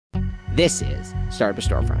This is Startup to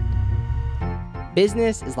Storefront.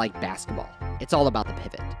 Business is like basketball. It's all about the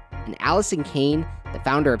pivot. And Alison Cayne, the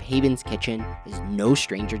founder of Haven's Kitchen, is no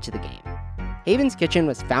stranger to the game. Haven's Kitchen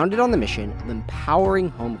was founded on the mission of empowering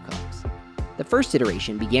home cooks. The first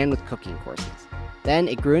iteration began with cooking courses. Then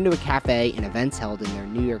it grew into a cafe and events held in their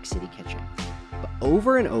New York City kitchen. But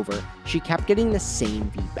over and over, she kept getting the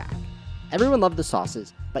same feedback. Everyone loved the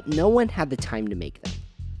sauces, but no one had the time to make them.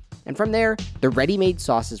 And from there, the ready-made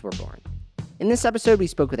sauces were born. In this episode, we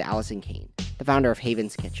spoke with Alison Cayne, the founder of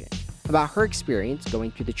Haven's Kitchen, about her experience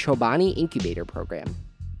going through the Chobani incubator program,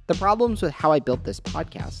 the problems with how I built this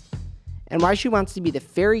podcast, and why she wants to be the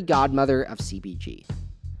fairy godmother of CPG.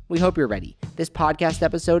 We hope you're ready. This podcast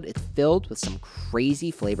episode is filled with some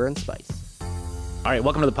crazy flavor and spice. All right,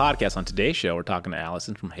 welcome to the podcast. On today's show, we're talking to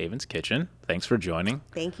Alison from Haven's Kitchen. Thanks for joining.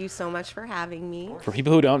 Thank you so much for having me. For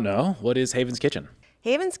people who don't know, what is Haven's Kitchen?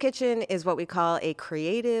 Haven's Kitchen is what we call a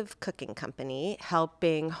creative cooking company,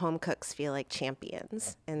 helping home cooks feel like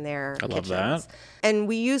champions in their kitchens. I love that. And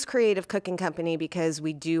we use creative cooking company because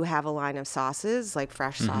we do have a line of sauces, like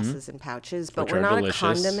fresh sauces in pouches, but Which we're are not delicious. a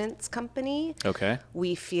condiments company. Okay.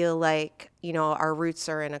 We feel like, our roots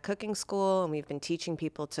are in a cooking school, and we've been teaching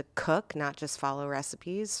people to cook, not just follow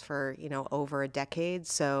recipes for, over a decade.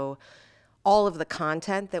 So all of the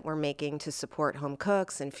content that we're making to support home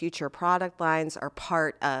cooks and future product lines are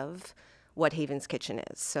part of what Haven's Kitchen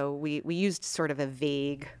is. So we used sort of a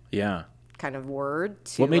vague kind of word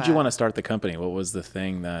to... What made you want to start the company? What was the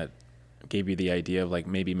thing that gave you the idea of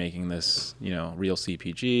maybe making this, real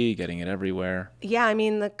CPG, getting it everywhere? Yeah,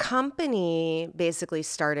 the company basically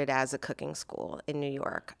started as a cooking school in New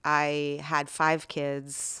York. I had 5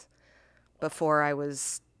 kids before I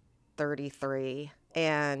was 33,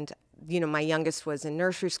 and my youngest was in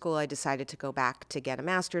nursery school. I decided to go back to get a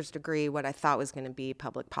master's degree, what I thought was going to be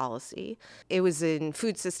public policy. It was in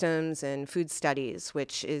food systems and food studies,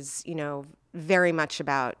 which is, very much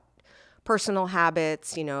about personal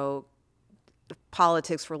habits,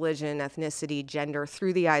 politics, religion, ethnicity, gender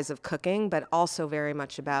through the eyes of cooking, but also very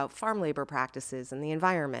much about farm labor practices and the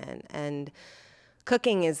environment. And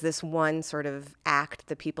cooking is this one sort of act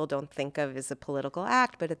that people don't think of as a political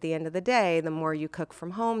act, but at the end of the day, the more you cook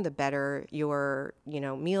from home, the better your,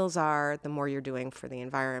 meals are, the more you're doing for the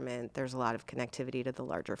environment. There's a lot of connectivity to the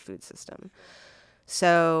larger food system.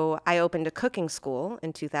 So I opened a cooking school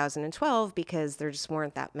in 2012 because there just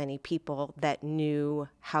weren't that many people that knew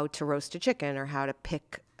how to roast a chicken or how to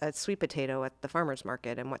pick a sweet potato at the farmer's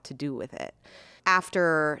market and what to do with it.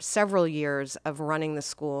 After several years of running the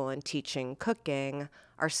school and teaching cooking,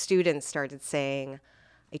 our students started saying,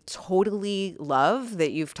 I totally love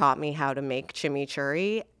that you've taught me how to make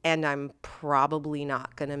chimichurri, and I'm probably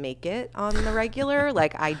not going to make it on the regular.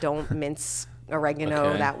 I don't mince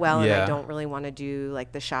oregano that well, and I don't really want to do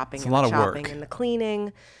the shopping and the chopping and the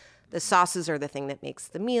cleaning. The sauces are the thing that makes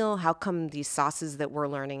the meal. How come these sauces that we're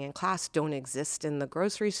learning in class don't exist in the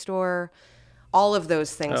grocery store? All of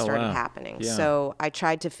those things started happening. Yeah. So I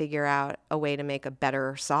tried to figure out a way to make a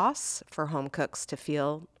better sauce for home cooks to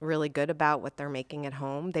feel really good about what they're making at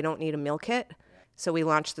home. They don't need a meal kit. So we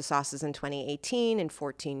launched the sauces in 2018 in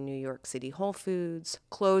 14 New York City Whole Foods,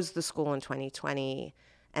 closed the school in 2020,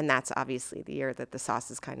 and that's obviously the year that the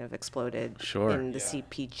sauces kind of exploded in the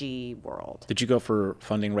CPG world. Did you go for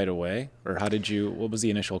funding right away? Or what was the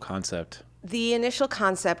initial concept? The initial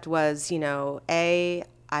concept was,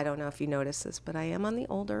 I don't know if you noticed this, but I am on the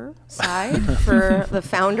older side for the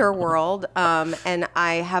founder world. And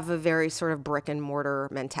I have a very sort of brick and mortar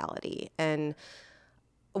mentality. And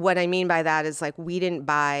what I mean by that is we didn't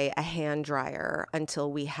buy a hand dryer until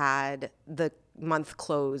we had the month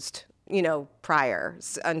closed, prior,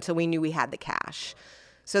 until we knew we had the cash.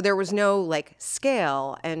 So there was no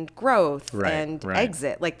scale and growth and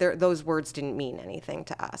exit. Those words didn't mean anything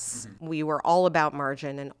to us. Mm-hmm. We were all about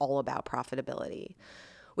margin and all about profitability,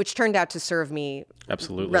 which turned out to serve me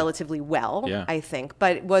relatively well, I think.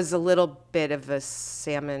 But it was a little bit of a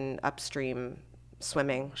salmon upstream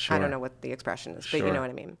swimming. Sure. I don't know what the expression is, but you know what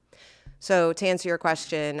I mean. So to answer your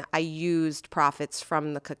question, I used profits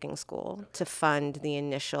from the cooking school to fund the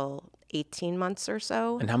initial 18 months or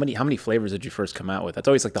so. And how many flavors did you first come out with? That's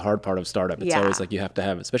always the hard part of startup. It's always you have to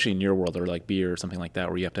have, especially in your world or beer or something like that,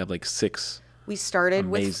 where you have to have 6. We started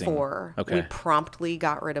with 4. Okay. We promptly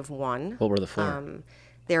got rid of 1. What were the 4?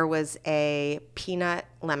 There was a peanut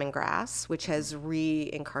lemongrass, which has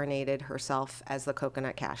reincarnated herself as the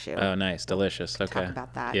coconut cashew. Oh, nice. Delicious. Okay. Talk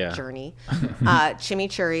about that journey.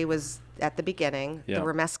 Chimichurri was at the beginning. The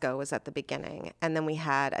romesco was at the beginning. And then we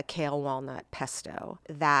had a kale walnut pesto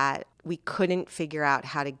that we couldn't figure out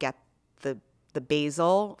how to get the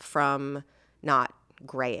basil from not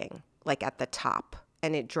graying. like at the top,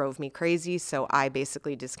 and it drove me crazy. So I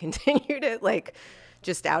basically discontinued it, like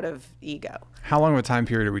just out of ego. How long of a time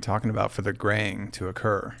period are we talking about for the graying to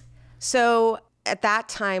occur? So at that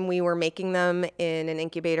time, we were making them in an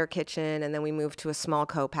incubator kitchen, and then we moved to a small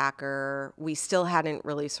co-packer. We still hadn't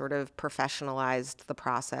really sort of professionalized the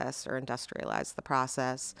process or industrialized the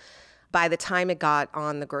process. By the time it got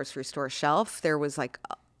on the grocery store shelf, there was like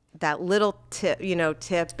that little tip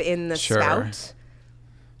in the spout.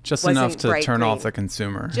 Just wasn't enough to bright turn off green. the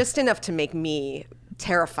consumer. Just enough to make me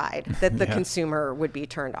terrified that the consumer would be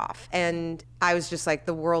turned off. And I was just like,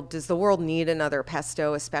 does the world need another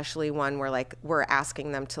pesto, especially one where like we're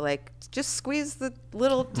asking them to like just squeeze the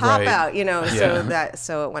little top out,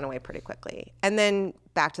 so it went away pretty quickly. And then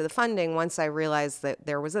back to the funding, once I realized that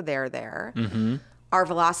there was a there, our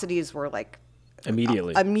velocities were like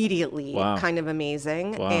immediately Wow. kind of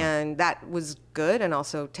amazing. Wow. And that was good and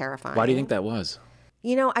also terrifying. Why do you think that was?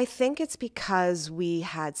 I think it's because we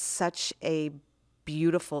had such a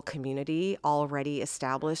beautiful community already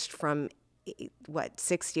established from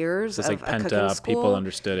 6 years So it's of like a pent cooking up, school. people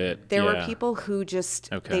understood it. There were Yeah. people who just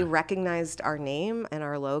they recognized our name and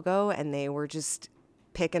our logo, and they were just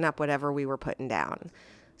picking up whatever we were putting down.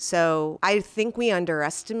 So I think we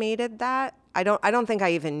underestimated that. I don't think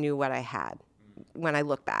I even knew what I had when I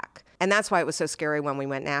look back. And that's why it was so scary when we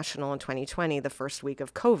went national in 2020, the first week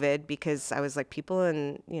of COVID, because I was like, people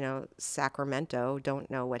in, Sacramento don't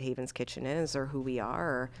know what Haven's Kitchen is or who we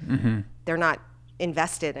are. Or they're not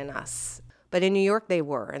invested in us. But in New York, they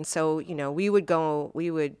were. And so, we would go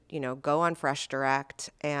on Fresh Direct,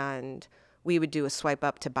 and we would do a swipe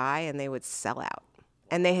up to buy, and they would sell out.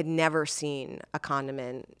 And they had never seen a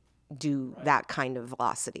condiment do that kind of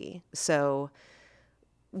velocity. So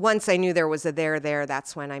once I knew there was a there,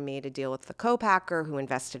 that's when I made a deal with the co-packer who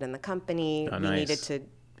invested in the company. Oh, we nice. needed to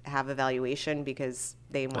have a valuation because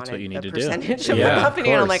they what wanted you need a to do. percentage of Yeah, the of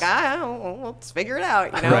company. And I'm like, course. let's figure it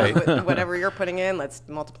out. Right. Whatever you're putting in, let's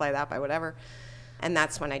multiply that by whatever. And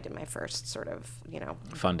that's when I did my first sort of,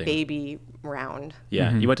 Funding. baby round.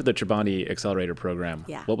 Yeah. You went to the Chobani Accelerator Program.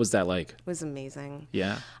 Yeah. What was that like? It was amazing.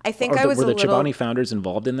 Yeah. I think I was were a the little... Chobani founders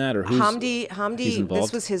involved in that, or who's Hamdi, he's involved?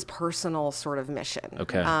 this was his personal sort of mission.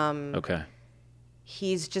 Okay. Okay.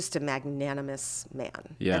 He's just a magnanimous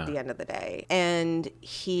man Yeah. at the end of the day. And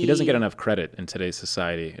He doesn't get enough credit in today's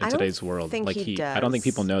society, in I don't today's world. think Like he I don't think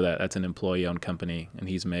does. people know that. That's an employee-owned company, and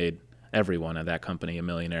he's made everyone at that company a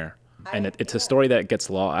millionaire. And it's a story that gets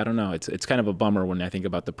lost. I don't know. It's kind of a bummer when I think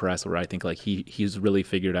about the press, where I think like he's really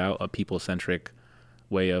figured out a people-centric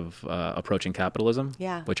way of approaching capitalism,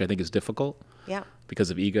 Yeah. which I think is difficult Yeah. because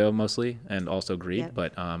of ego mostly, and also greed. Yeah.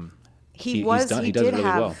 But He does did really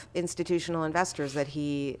have well. institutional investors that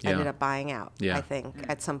he ended up buying out, Yeah. I think,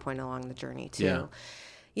 at some point along the journey too. Yeah.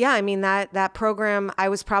 Yeah, I mean that program, I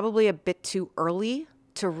was probably a bit too early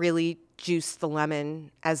to really juice the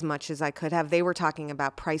lemon as much as I could have. They were talking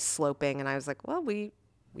about price sloping, and I was like, well, we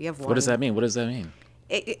have one. what does that mean? What does that mean?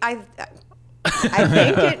 I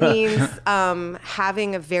think it means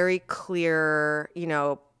having a very clear,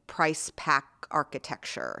 price pack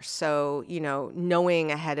architecture. So,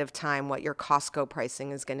 knowing ahead of time what your Costco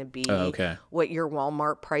pricing is going to be, okay. what your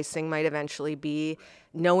Walmart pricing might eventually be,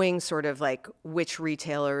 knowing sort of like which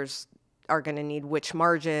retailers are going to need which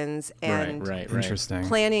margins, and right. Interesting.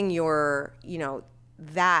 planning your,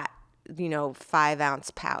 that,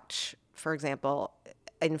 5-ounce pouch, for example,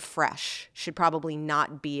 in fresh should probably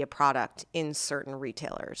not be a product in certain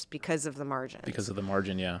retailers because of the margins. Because of the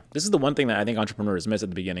margin, yeah. This is the one thing that I think entrepreneurs miss at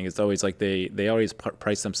the beginning. It's always like they always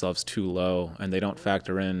price themselves too low, and they don't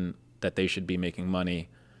factor in that they should be making money.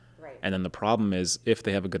 Right. And then the problem is, if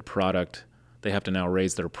they have a good product, they have to now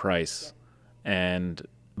raise their price. And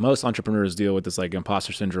most entrepreneurs deal with this like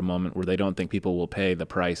imposter syndrome moment where they don't think people will pay the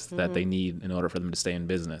price that they need in order for them to stay in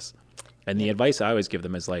business. And the advice I always give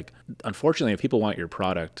them is like, unfortunately, if people want your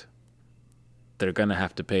product, they're going to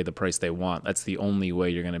have to pay the price they want. That's the only way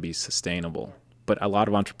you're going to be sustainable. But a lot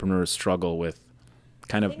of entrepreneurs struggle with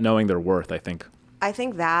kind of knowing their worth, I think. I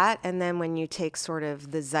think that, and then when you take sort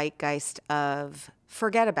of the zeitgeist of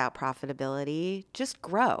forget about profitability, just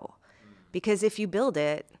grow. Because if you build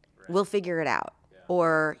it, we'll figure it out.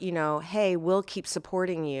 Or, hey, we'll keep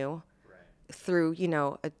supporting you through,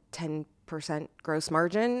 a 10% gross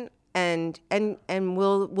margin. And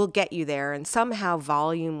we'll get you there, and somehow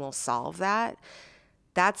volume will solve that.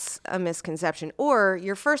 That's a misconception. Or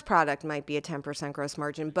your first product might be a 10% gross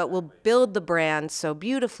margin, but we'll build the brand so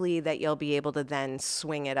beautifully that you'll be able to then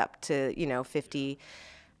swing it up to 50.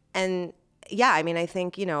 And yeah, I mean, I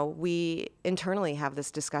think we internally have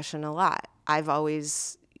this discussion a lot. I've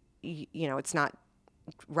always, it's not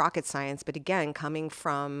rocket science, but again, coming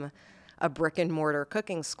from a brick and mortar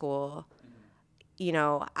cooking school, you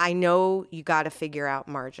know, I know you got to figure out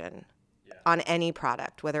margin on any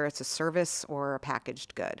product, whether it's a service or a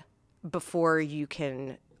packaged good, before you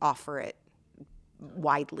can offer it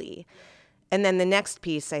widely. And then the next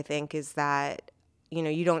piece, I think, is that, you know,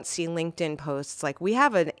 you don't see LinkedIn posts like, we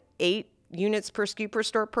have an 8 units per SKU per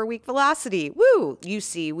store per week velocity. Woo! You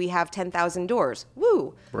see, we have 10,000 doors.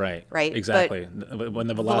 Woo! Right. Right. Exactly. But when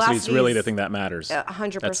the velocity is really the thing that matters.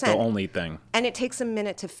 100%. That's the only thing. And it takes a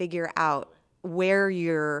minute to figure out where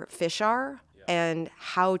your fish are and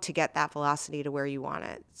how to get that velocity to where you want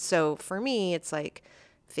it. So for me, it's like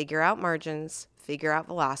figure out margins, figure out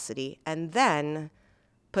velocity, and then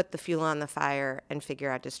put the fuel on the fire and figure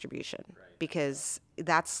out distribution. Because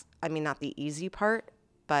that's, I mean, not the easy part,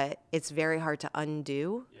 but it's very hard to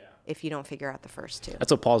undo if you don't figure out the first two.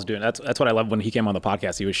 That's what Paul's doing. That's what I love when he came on the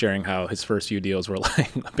podcast. He was sharing how his first few deals were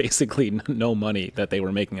like basically no money that they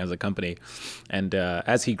were making as a company. And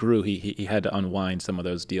as he grew, he had to unwind some of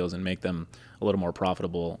those deals and make them a little more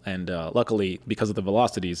profitable. And luckily, because of the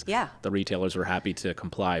velocities, the retailers were happy to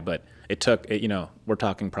comply. But it took, you know, we're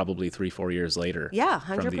talking probably 3-4 years later. Yeah,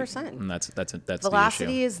 100%. And that's velocity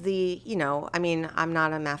the issue. is the, you know, I mean, I'm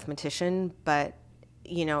not a mathematician, but,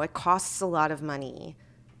 you know, it costs a lot of money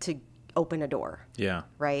to open a door. Yeah.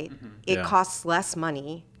 Right? Mm-hmm. It costs less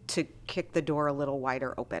money to kick the door a little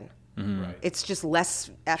wider open. Mm-hmm. Right. It's just less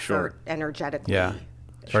effort energetically. Yeah.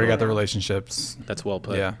 Already got the relationships. That's well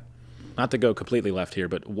put. Yeah. Not to go completely left here,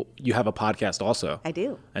 but you have a podcast also. I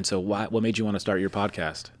do. And so what made you want to start your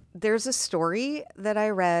podcast? There's a story that I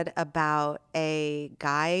read about a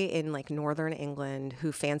guy in like northern England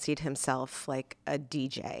who fancied himself like a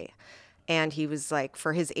DJ. And he was like,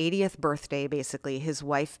 for his 80th birthday, basically, his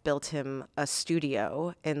wife built him a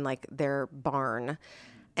studio in like their barn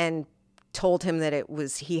and told him that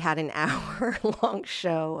he had an hour-long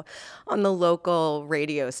show on the local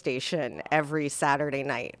radio station every Saturday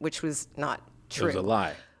night, which was not true. It was a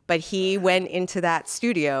lie. But he went into that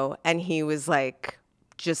studio and he was like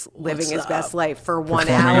just living his best life for 1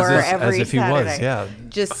 hour every Saturday.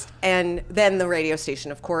 And then the radio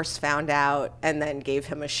station, of course, found out and then gave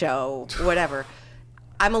him a show, whatever.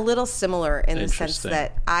 I'm a little similar in the sense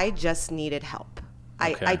that I just needed help.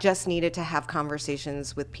 I just needed to have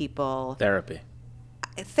conversations with people.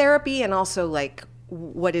 Therapy and also like,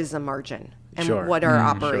 what is a margin and what are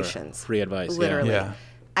operations? Free advice. Literally. Yeah.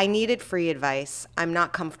 I needed free advice. I'm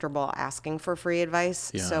not comfortable asking for free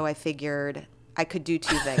advice. Yeah. So I figured I could do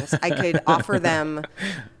two things. I could offer them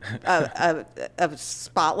a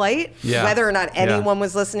spotlight, whether or not anyone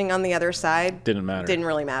was listening on the other side. Didn't matter. Didn't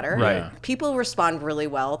really matter. Right. Yeah. People respond really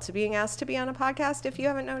well to being asked to be on a podcast, if you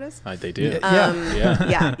haven't noticed. They do.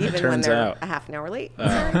 Yeah, even when they're out. a half an hour late.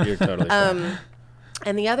 You're totally fine.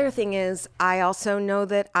 And the other thing is, I also know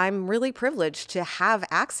that I'm really privileged to have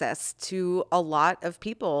access to a lot of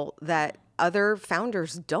people that other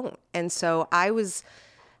founders don't. And so I was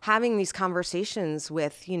having these conversations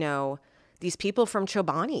with, you know, these people from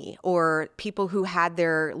Chobani or people who had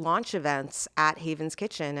their launch events at Haven's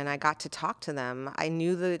Kitchen, and I got to talk to them. I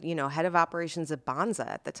knew the, you know, head of operations at Bonza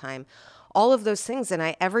at the time, all of those things.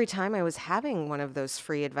 And every time I was having one of those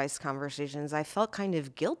free advice conversations, I felt kind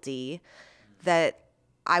of guilty that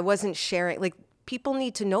I wasn't sharing. Like, people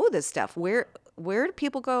need to know this stuff. Where do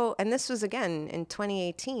people go? And this was, again, in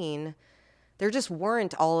 2018. There just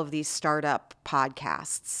weren't all of these startup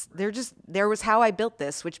podcasts. There was How I Built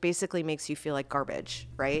This, which basically makes you feel like garbage,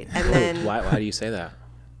 right? And then why do you say that?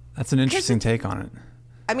 That's an interesting take on it.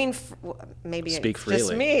 I mean, maybe Speak it's freely.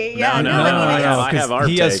 just me. No, I have our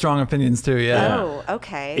He take. has strong opinions too. Yeah. Oh,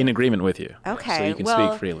 okay. In agreement with you. Okay. So you can well,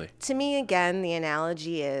 speak freely. To me, again, the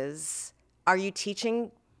analogy is, are you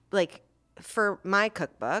teaching, like, for my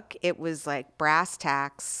cookbook, it was like brass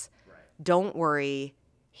tacks, don't worry,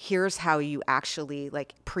 here's how you actually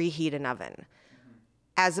like preheat an oven,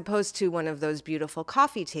 as opposed to one of those beautiful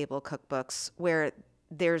coffee table cookbooks where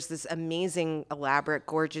there's this amazing, elaborate,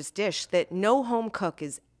 gorgeous dish that no home cook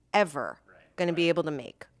is ever going to be able to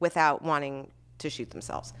make without wanting to shoot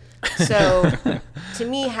themselves. So to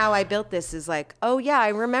me, How I Built This is like, oh yeah, I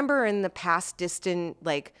remember in the past distant,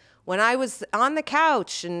 like when I was on the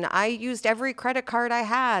couch and I used every credit card I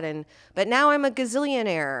had, but now I'm a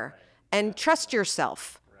gazillionaire, and trust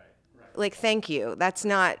yourself. Like, thank you. That's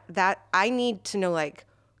not that. I need to know, like,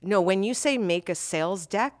 no, when you say make a sales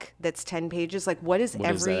deck that's 10 pages, like, what does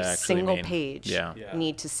every single page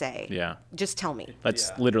need to say? Yeah. Just tell me.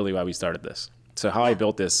 That's literally why we started this. So How I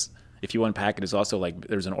Built This, if you unpack it, is also like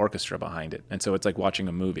there's an orchestra behind it. And so it's like watching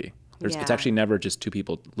a movie. It's Yeah. actually never just two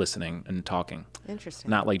people listening and talking. Interesting.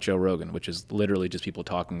 Not like Joe Rogan, which is literally just people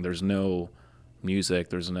talking. There's no music.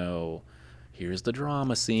 There's no, here's the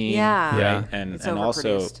drama scene. Yeah. Yeah. Right? And It's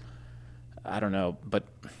also, overproduced. I don't know, but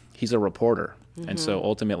he's a reporter. And Mm-hmm. so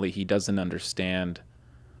ultimately he doesn't understand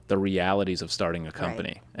the realities of starting a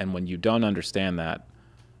company. Right. And when you don't understand that,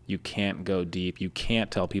 you can't go deep. You can't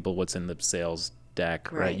tell people what's in the sales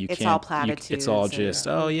deck, right? Right. You It's can't, all It's platitudes all and- just,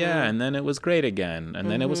 oh yeah, and then it was great again, and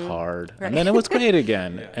then it was hard, Right. and then it was great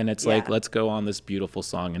again. And it's like, Yeah. let's go on this beautiful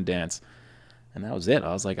song and dance. And that was it.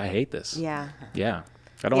 I was like, I hate this. Yeah. Yeah.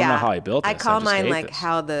 I don't know how I built this. I call just mine hate like, this.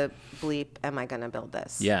 how the bleep am I going to build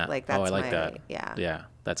this? Yeah. Like that's I like my, that. Yeah. Yeah.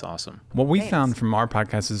 That's awesome. What we Thanks. found from our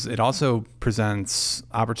podcast is it also presents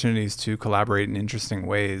opportunities to collaborate in interesting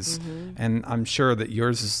ways. And I'm sure that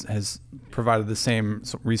yours has provided the same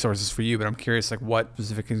resources for you, but I'm curious, like, what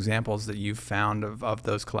specific examples that you've found of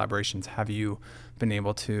those collaborations have you been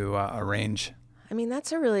able to arrange? I mean,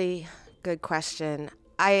 that's a really good question.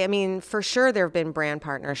 I mean, for sure, there have been brand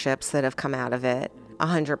partnerships that have come out of it,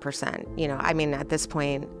 100%. You know, I mean, at this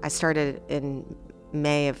point, I started in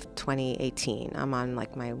May of 2018. I'm on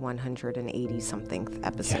like my 180 something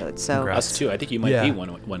episode. So congrats. Us too. I think you might Yeah. be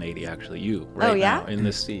 180 actually. You right Oh, yeah? now in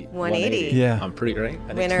this seat. 180. Yeah. I'm pretty right. I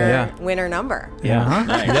think winner, so. Yeah. winner number. Yeah. Uh-huh.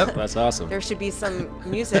 Nice. Yep. That's awesome. There should be some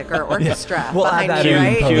music or orchestra We'll add behind that you, in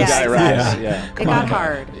right? post. Cue Yeah, Guy exactly. Raz. Yeah. Yeah. It got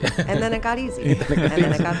hard, and then it got easy, and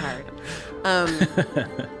then it got hard.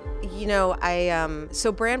 You know,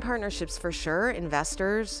 so brand partnerships for sure,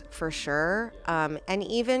 investors for sure, and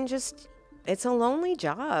even just it's a lonely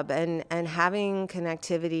job, and having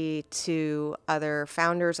connectivity to other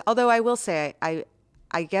founders. Although I will say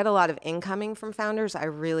I get a lot of incoming from founders. I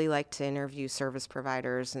really like to interview service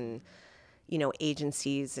providers and, you know,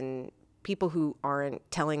 agencies and people who aren't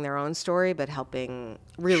telling their own story but helping,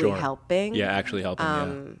 really Sure. helping. Yeah, actually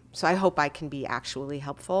helping. So I hope I can be actually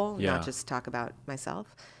helpful, Yeah. not just talk about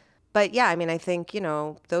myself. But yeah, I mean, I think, you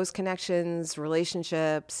know, those connections,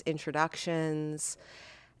 relationships, introductions,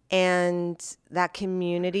 and that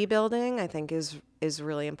community building, I think is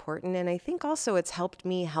really important. And I think also it's helped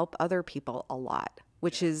me help other people a lot,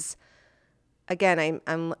 which is, again,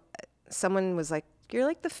 I'm someone was like, you're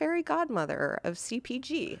like the fairy godmother of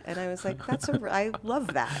CPG. And I was like, I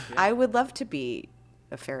love that. I would love to be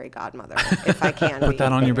a fairy godmother if I can. Put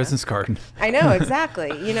that on your business card. I know,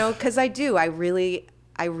 exactly. You know, because I do. I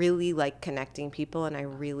really like connecting people, and I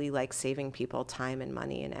really like saving people time and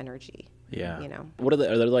money and energy. Yeah. You know. What are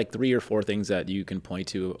there like 3 or 4 things that you can point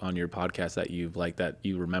to on your podcast that you've like that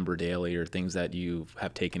you remember daily, or things that you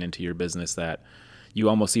have taken into your business that you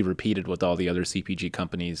almost see repeated with all the other CPG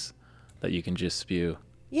companies that you can just spew?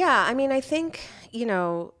 Yeah, I mean, I think, you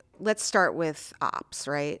know, let's start with ops,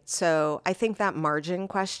 right? So I think that margin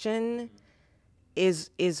question is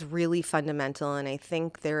really fundamental, and I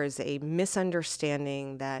think there is a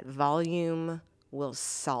misunderstanding that volume will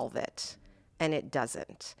solve it, and it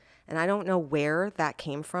doesn't. And I don't know where that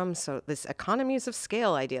came from. So this economies of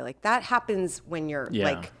scale idea, like that happens when you're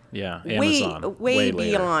like Amazon, way later.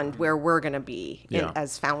 beyond where we're going to be Yeah.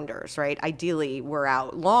 as founders, right? Ideally, we're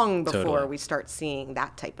out long before Totally. we start seeing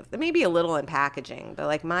that type of, maybe a little in packaging, but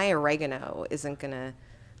like my oregano isn't going to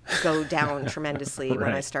go down tremendously when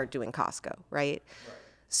I Right. start doing Costco, right?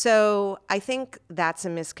 So I think that's a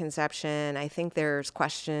misconception. I think there's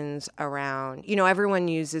questions around, you know, everyone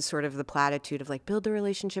uses sort of the platitude of like, build a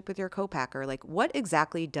relationship with your co-packer. Like, what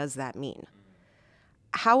exactly does that mean?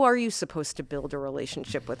 How are you supposed to build a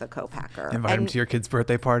relationship with a co-packer? Invite them to your kids'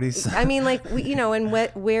 birthday parties. I mean, like, you know, and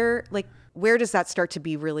where does that start to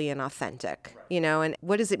be really inauthentic, you know? And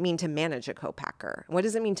what does it mean to manage a co-packer? What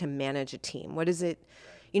does it mean to manage a team? What is it,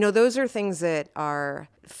 you know, those are things that are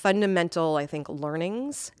fundamental, I think,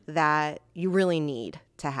 learnings that you really need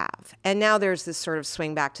to have. And now there's this sort of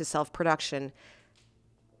swing back to self-production.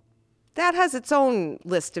 That has its own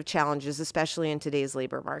list of challenges, especially in today's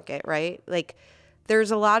labor market, right? Like,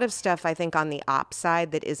 there's a lot of stuff, I think, on the ops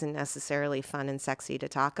side that isn't necessarily fun and sexy to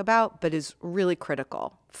talk about, but is really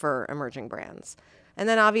critical for emerging brands. And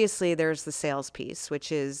then obviously there's the sales piece,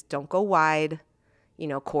 which is don't go wide, you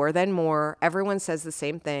know, core then more. Everyone says the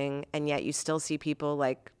same thing, and yet you still see people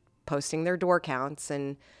like posting their door counts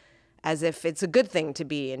and as if it's a good thing to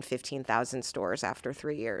be in 15,000 stores after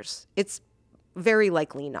 3 years. It's very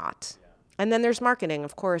likely not. And then there's marketing,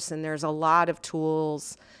 of course, and there's a lot of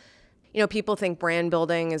tools. You know, people think brand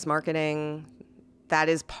building is marketing. That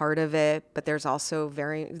is part of it, but there's also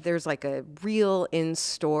there's like a real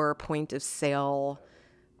in-store point of sale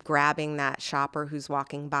grabbing that shopper who's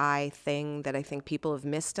walking by thing that I think people have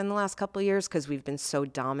missed in the last couple of years because we've been so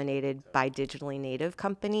dominated by digitally native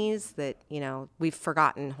companies that, we've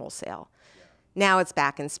forgotten wholesale. Now it's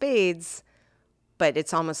back in spades, but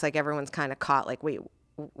it's almost like everyone's kind of caught like, wait,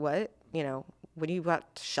 what? What do you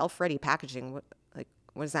got shelf-ready packaging? What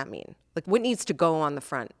does that mean? Like, what needs to go on the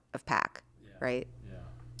front of pack, right?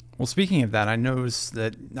 Well, speaking of that, I know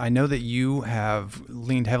that you have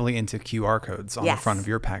leaned heavily into QR codes on the front of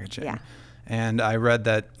your packaging. Yeah. And I read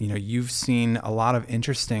that, you've seen a lot of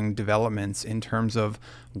interesting developments in terms of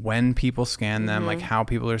when people scan them, like how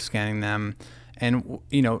people are scanning them. And,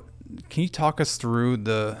 can you talk us through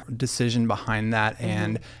the decision behind that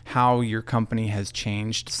and how your company has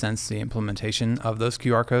changed since the implementation of those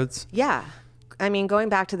QR codes? Yeah. I mean, going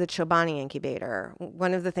back to the Chobani incubator,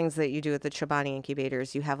 one of the things that you do at the Chobani incubator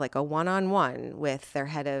is you have like a one-on-one with their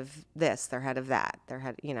head of this, their head of that, their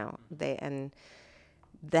head, and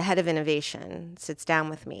the head of innovation sits down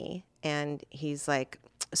with me and he's like,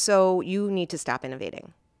 so you need to stop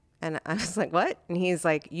innovating. And I was like, what? And he's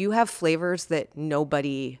like, you have flavors that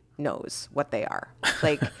nobody knows what they are.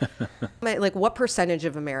 Like, what percentage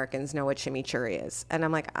of Americans know what chimichurri is? And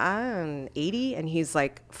I'm like, I'm 80. And he's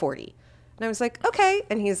like 40. And I was like, okay.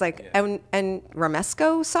 And he's like, and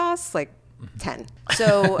romesco sauce, like 10.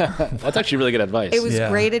 So that's actually really good advice. It was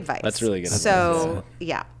great advice. That's really good advice. So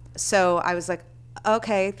yeah. So I was like,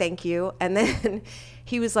 okay, thank you. And then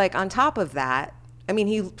he was like, on top of that, I mean,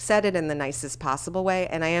 he said it in the nicest possible way,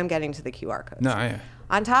 and I am getting to the QR codes.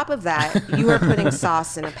 On top of that, you are putting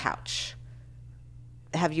sauce in a pouch.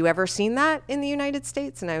 Have you ever seen that in the United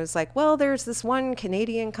States? And I was like, well, there's this one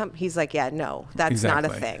Canadian company. He's like, yeah, no, that's not a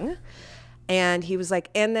thing. And he was like,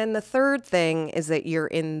 and then the third thing is that you're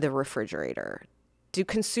in the refrigerator. Do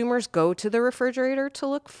consumers go to the refrigerator to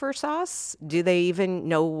look for sauce? Do they even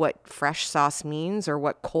know what fresh sauce means or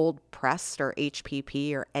what cold pressed or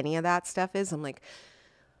HPP or any of that stuff is? I'm like,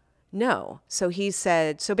 no. So he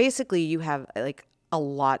said, so basically you have like a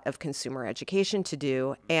lot of consumer education to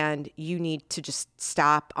do and you need to just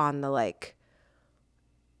stop on the like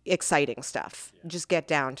exciting stuff. Just get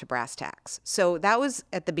down to brass tacks. So that was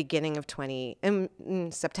at the beginning of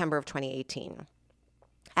September of 2018.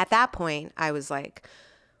 At that point, I was like,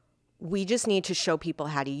 we just need to show people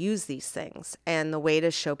how to use these things. And the way to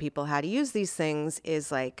show people how to use these things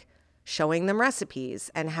is like showing them recipes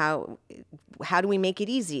and how do we make it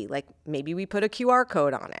easy? Like maybe we put a QR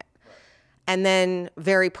code on it. And then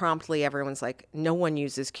very promptly, everyone's like, no one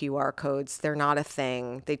uses QR codes. They're not a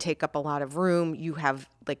thing. They take up a lot of room. You have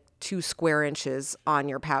like 2 square inches on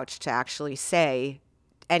your pouch to actually say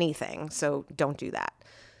anything. So don't do that.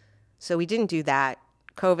 So we didn't do that.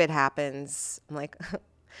 COVID happens. I'm like,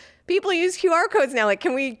 people use QR codes now. Like,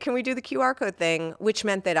 can we do the QR code thing? Which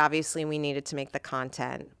meant that obviously we needed to make the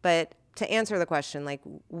content. But to answer the question, like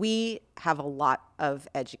we have a lot of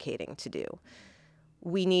educating to do.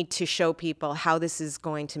 We need to show people how this is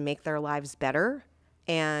going to make their lives better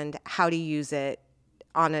and how to use it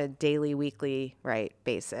on a daily, weekly,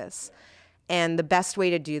 basis. And the best way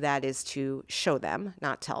to do that is to show them,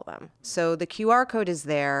 not tell them. So the QR code is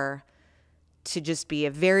there to just be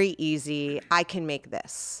a very easy, I can make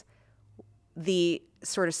this. The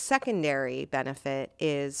sort of secondary benefit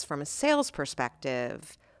is from a sales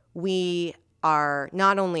perspective, we are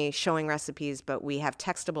not only showing recipes, but we have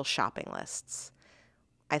textable shopping lists.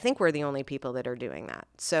 I think we're the only people that are doing that.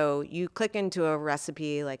 So you click into a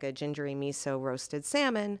recipe like a gingery miso roasted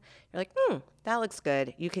salmon, you're like, that looks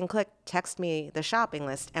good. You can click text me the shopping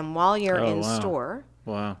list. And while you're in store,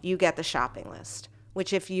 you get the shopping list.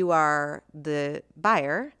 Which if you are the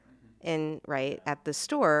buyer at the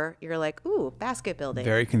store, you're like, ooh, basket building.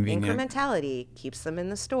 Very convenient. Incrementality keeps them in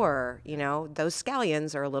the store. Those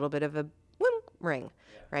scallions are a little bit of a ring,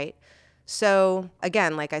 right? So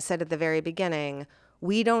again, like I said at the very beginning,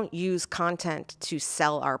 we don't use content to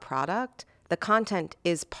sell our product. The content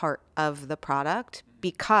is part of the product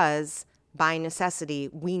because by necessity,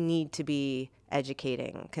 we need to be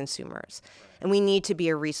educating consumers. And we need to be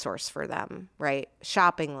a resource for them, right?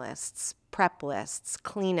 Shopping lists, prep lists,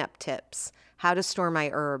 cleanup tips, how to store my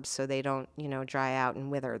herbs so they don't, dry out and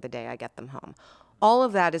wither the day I get them home. All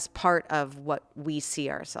of that is part of what we see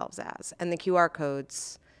ourselves as. And the QR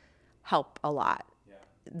codes help a lot. Yeah.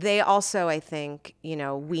 They also, I think,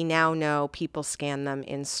 we now know people scan them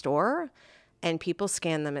in store and people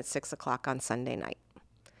scan them at 6 o'clock on Sunday night.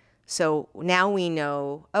 So now we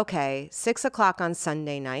know, okay, 6 o'clock on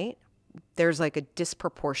Sunday night, there's like a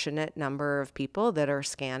disproportionate number of people that are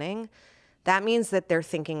scanning. That means that they're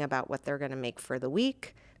thinking about what they're going to make for the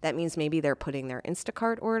week. That means maybe they're putting their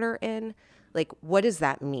Instacart order in. Like, what does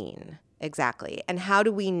that mean? Exactly. And how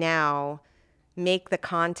do we now make the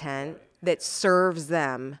content that serves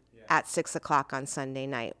them at 6 o'clock on Sunday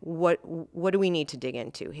night? What do we need to dig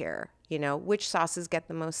into here? You know, which sauces get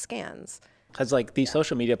the most scans? Has like these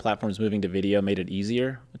social media platforms moving to video made it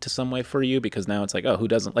easier to some way for you? Because now it's like, oh, who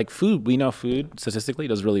doesn't like food? We know food statistically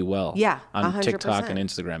does really well. Yeah, on 100%. TikTok and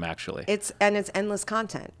Instagram, actually. It's endless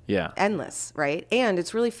content. Yeah. Endless, right? And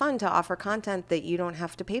it's really fun to offer content that you don't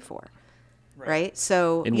have to pay for. Right.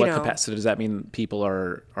 So in what capacity does that mean? People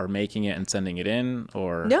are making it and sending it in,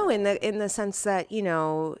 or no? In the sense that, you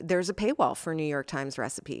know, there's a paywall for New York Times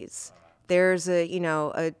recipes. There's a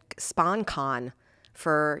SpawnCon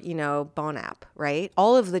for, you know, Bon App, right?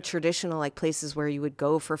 All of the traditional like places where you would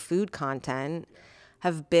go for food content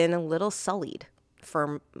have been a little sullied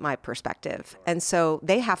from my perspective, and so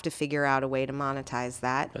they have to figure out a way to monetize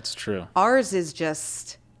that. That's true. Ours is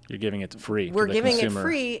just. You're giving it free. We're giving it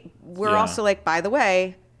free. We're also like, by the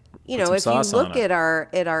way, you know, if you look at our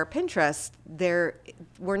Pinterest,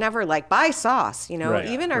 we're never like buy sauce. You know,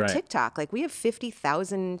 even our TikTok, like we have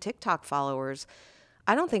 50,000 TikTok followers.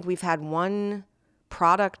 I don't think we've had one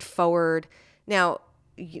product forward. Now,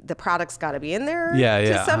 the product's got to be in there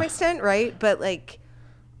to some extent, right? But like,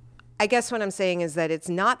 I guess what I'm saying is that it's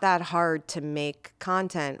not that hard to make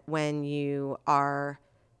content when you're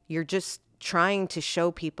just trying to show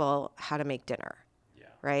people how to make dinner,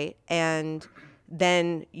 right? And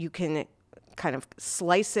then you can kind of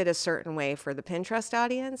slice it a certain way for the Pinterest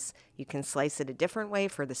audience. You can slice it a different way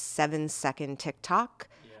for the 7-second TikTok.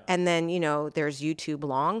 And then, you know, there's YouTube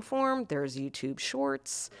long form, there's YouTube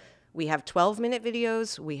shorts. We have 12-minute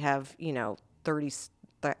videos. We have, you know,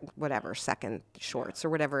 30-second shorts or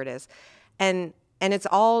whatever it is. And it's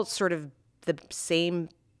all sort of the same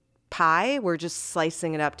pie. We're just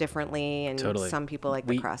slicing it up differently, and some people like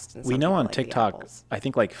the crust, and some we know on like TikTok, I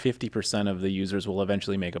think like 50% of the users will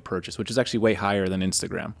eventually make a purchase, which is actually way higher than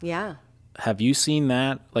Instagram. Yeah. Have you seen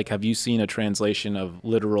that? Like, have you seen a translation of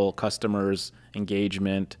literal customers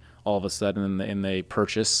engagement all of a sudden and they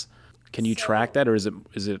purchase? Can you track that, or is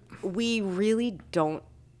it? We really don't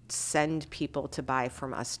send people to buy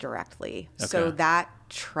from us directly, so that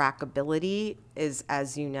trackability is,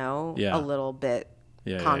 as you know, a little bit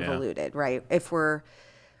convoluted, right?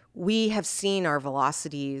 We have seen our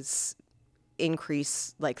velocities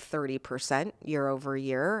increase like 30% year over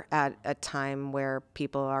year at a time where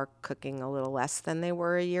people are cooking a little less than they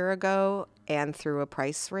were a year ago, and through a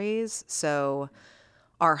price raise. So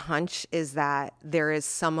our hunch is that there is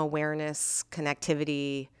some awareness,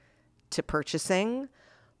 connectivity to purchasing,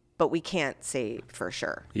 but we can't say for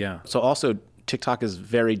sure. Yeah. So also TikTok is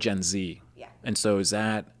very Gen Z. Yeah. And so is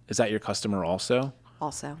that your customer also?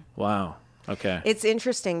 Also. Wow. Okay. It's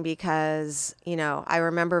interesting because, you know, I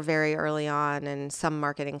remember very early on in some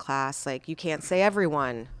marketing class, like, you can't say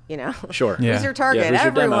everyone, you know. Sure. Who's your target?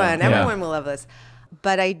 Everyone will love this.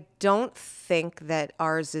 But I don't think that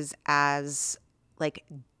ours is as like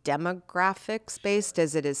demographics based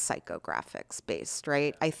as it is psychographics based,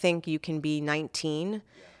 right? I think you can be 19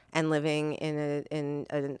 and living in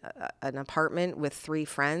an apartment with 3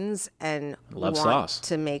 friends and want sauce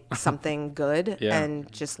to make something good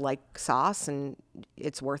and just like sauce, and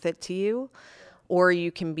it's worth it to you. Or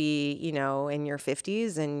you can be, you know, in your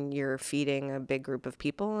 50s and you're feeding a big group of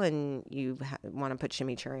people and you want to put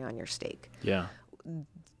chimichurri on your steak. Yeah.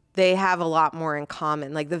 They have a lot more in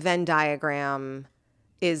common. Like the Venn diagram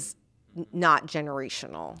is not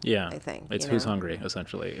generational. Yeah. I think it's who's hungry,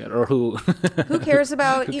 essentially, or who cares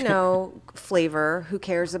about, you know, flavor, who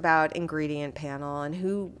cares about ingredient panel, and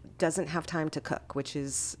who doesn't have time to cook, which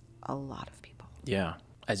is a lot of people. Yeah.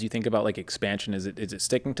 As you think about like expansion, is it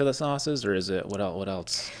sticking to the sauces, or is it what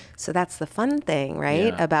else? So that's the fun thing,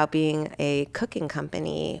 right? About being a cooking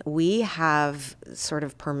company. We have sort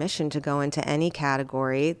of permission to go into any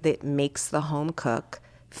category that makes the home cook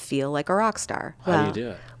feel like a rock star. How do you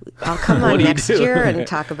do it? I'll come on next year and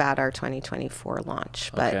talk about our 2024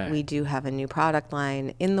 launch. But we do have a new product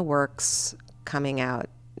line in the works coming out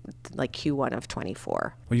like Q1 of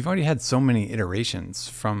 24. Well, you've already had so many iterations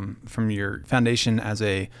from your foundation as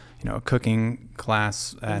a cooking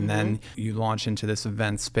class, and then you launch into this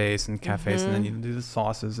event space and cafes, and then you do the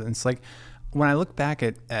sauces. And it's like, when I look back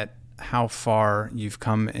at how far you've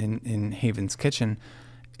come in Haven's Kitchen,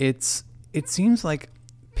 it seems like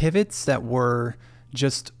pivots that were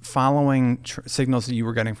just following signals that you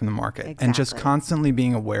were getting from the market, and just constantly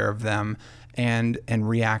being aware of them and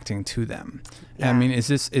reacting to them. Yeah. I mean, is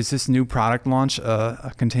this new product launch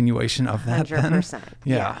a continuation of that? 100%.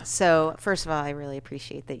 Yeah. So first of all, I really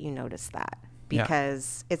appreciate that you noticed that,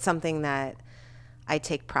 because it's something that I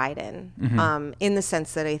take pride in the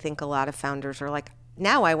sense that I think a lot of founders are like,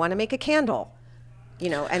 now I want to make a candle. You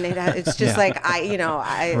know, and it's just like,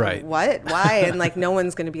 Right. what, why? And like, no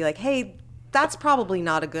one's going to be like, hey, that's probably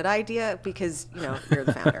not a good idea because, you know, you're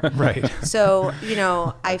the founder. Right. So, you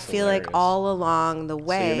know, I feel hilarious. like all along the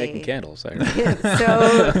way. So you're making candles.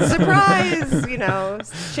 So surprise, you know,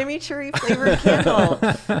 chimichurri flavored candle.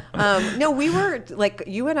 No, we were like,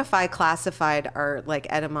 UNFI classified our like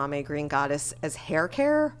edamame green goddess as hair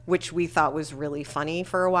care, which we thought was really funny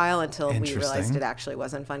for a while until we realized it actually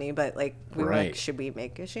wasn't funny. But like, we were like, should we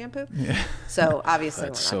make a shampoo? Yeah. So obviously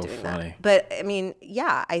we're not doing that. But I mean,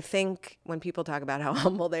 yeah, I think when people talk about how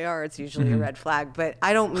humble they are, it's usually a red flag. But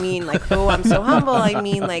I don't mean like, oh, I'm so humble. I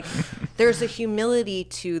mean like, there's a humility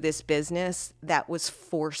to this business that was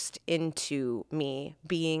forced into me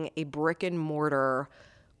being a brick and mortar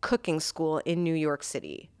cooking school in New York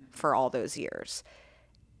City for all those years.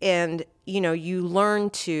 And, you know, you learn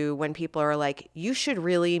to, when people are like, you should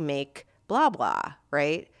really make blah, blah,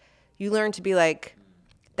 right? You learn to be like,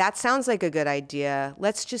 that sounds like a good idea.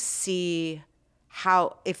 Let's just see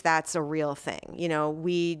if that's a real thing. You know,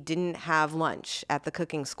 we didn't have lunch at the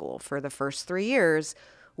cooking school for the first 3 years.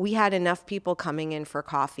 We had enough people coming in for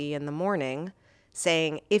coffee in the morning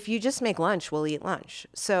saying, if you just make lunch, we'll eat lunch.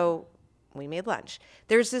 So we made lunch.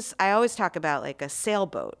 There's this, I always talk about like a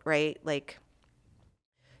sailboat, right? Like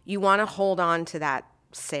you want to hold on to that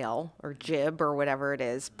sail or jib or whatever it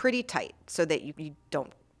is pretty tight so that you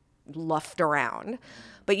don't luft around.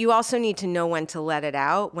 But you also need to know when to let it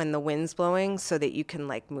out when the wind's blowing so that you can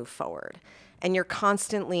like move forward. And you're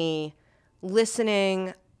constantly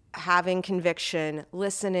listening, having conviction,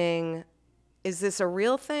 listening. Is this a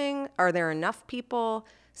real thing? Are there enough people?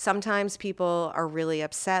 Sometimes people are really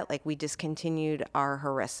upset. Like we discontinued our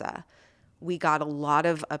harissa. We got a lot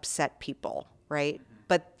of upset people, right?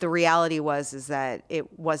 But the reality is that it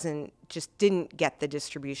didn't get the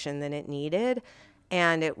distribution that it needed.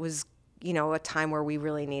 And it was, you know, a time where we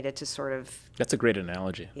really needed to sort of. That's a great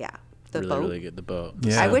analogy. Yeah. The boat. Really good. The boat.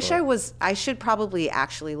 Yeah. I wish I should probably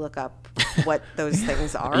actually look up what those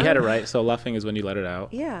things are. You had it right. So luffing is when you let it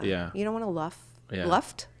out. Yeah. Yeah. You don't want to luff. Yeah.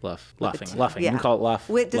 Luffed? Luffing. Yeah. You can call it luff.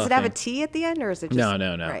 Wait, does it luffing. have a T at the end or is it just?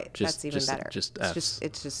 No. Right. That's even better. Just F's.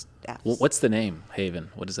 It's just F's. Well, what's the name?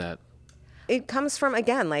 Haven. What is that? It comes from,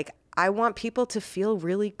 again, like I want people to feel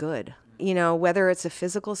really good. You know, whether it's a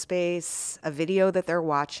physical space, a video that they're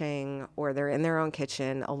watching, or they're in their own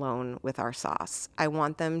kitchen alone with our sauce. I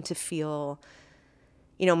want them to feel,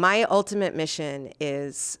 you know, my ultimate mission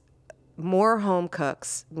is more home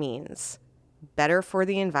cooks means better for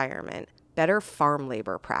the environment, better farm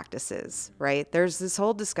labor practices, right? There's this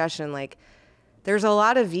whole discussion, like, there's a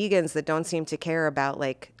lot of vegans that don't seem to care about,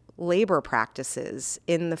 like, labor practices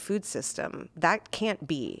in the food system. That can't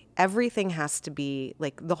be. Everything has to be,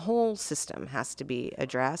 like, the whole system has to be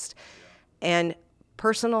addressed. And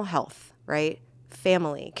personal health, right?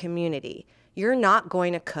 Family, community. You're not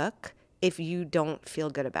going to cook if you don't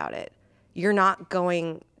feel good about it. You're not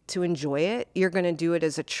going to enjoy it. You're going to do it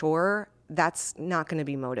as a chore. That's not going to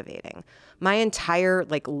be motivating. My entire,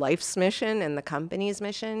 like, life's mission and the company's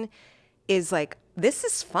mission is, like, this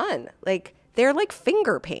is fun. Like, they're like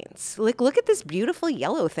finger paints. Like, look at this beautiful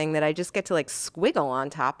yellow thing that I just get to like squiggle on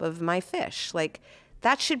top of my fish. Like,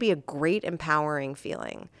 that should be a great, empowering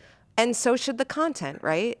feeling. And so should the content,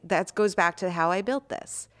 right? That goes back to how I built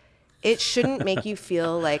this. It shouldn't make you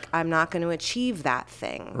feel like I'm not going to achieve that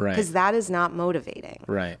thing. Right. Because that is not motivating.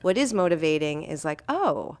 Right. What is motivating is like,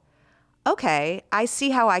 oh, okay, I see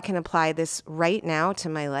how I can apply this right now to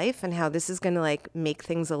my life and how this is going to like make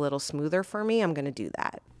things a little smoother for me. I'm going to do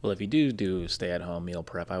that. Well, if you do stay at home meal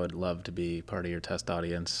prep, I would love to be part of your test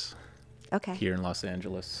audience. Okay. Here in Los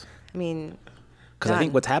Angeles. I mean, because I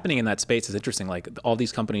think what's happening in that space is interesting. Like all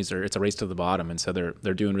these companies it's a race to the bottom. And so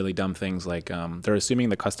they're doing really dumb things. Like they're assuming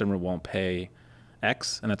the customer won't pay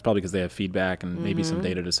X. And that's probably because they have feedback and maybe some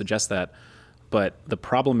data to suggest that. But the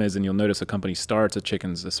problem is, and you'll notice a company starts a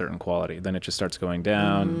chicken's a certain quality, then it just starts going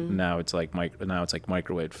down. Now it's like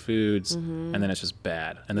microwave foods, and then it's just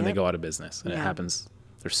bad, and then they go out of business, and it happens.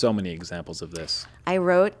 There's so many examples of this. I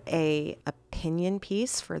wrote a opinion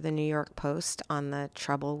piece for the New York Post on the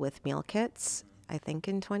trouble with meal kits, I think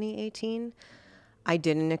in 2018. I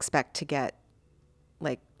didn't expect to get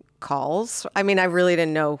like calls. I mean, I really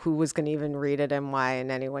didn't know who was going to even read it and why,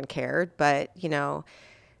 and anyone cared. But you know,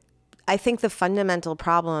 I think the fundamental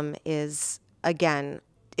problem is, again,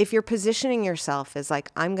 if you're positioning yourself as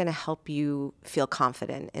like, I'm going to help you feel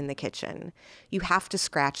confident in the kitchen, you have to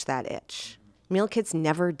scratch that itch. Meal kits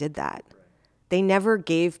never did that. They never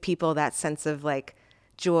gave people that sense of like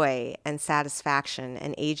joy and satisfaction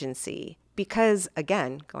and agency because,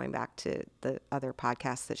 again, going back to the other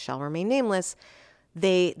podcast that shall remain nameless,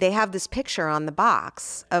 they have this picture on the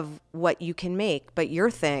box of what you can make, but your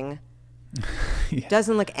thing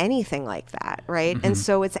doesn't look anything like that, right? And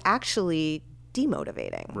so it's actually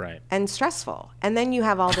demotivating and stressful. And then you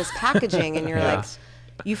have all this packaging and you're like,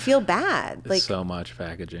 you feel bad. Like so much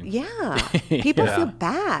packaging. Yeah. People feel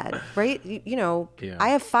bad, right? You know, I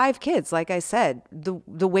have 5 kids. Like I said,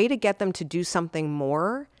 the way to get them to do something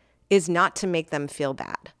more is not to make them feel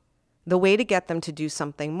bad. The way to get them to do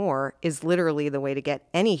something more is literally the way to get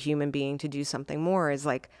any human being to do something more is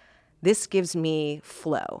like, this gives me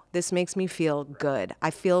flow. This makes me feel good. I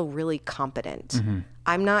feel really competent.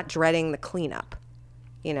 I'm not dreading the cleanup,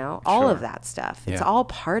 you know, all of that stuff. It's all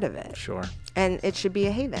part of it. Sure. And it should be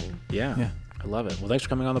a haven. Yeah. I love it. Well, thanks for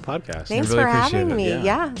coming on the podcast. Thanks really for appreciate having it. me.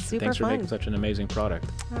 Yeah, super Thanks for fun. making such an amazing product.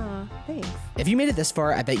 Aw, thanks. If you made it this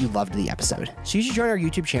far, I bet you loved the episode. So you should join our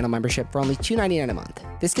YouTube channel membership for only $2.99 a month.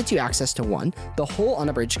 This gets you access to 1, the whole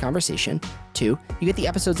unabridged conversation. 2, you get the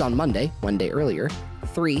episodes on Monday, 1 day earlier.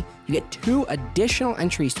 3, you get 2 additional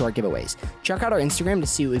entries to our giveaways. Check out our Instagram to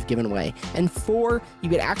see what we've given away. And 4, you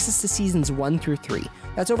get access to seasons 1 through 3.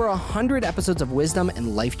 That's over 100 episodes of wisdom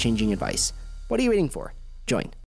and life-changing advice. What are you waiting for? Join.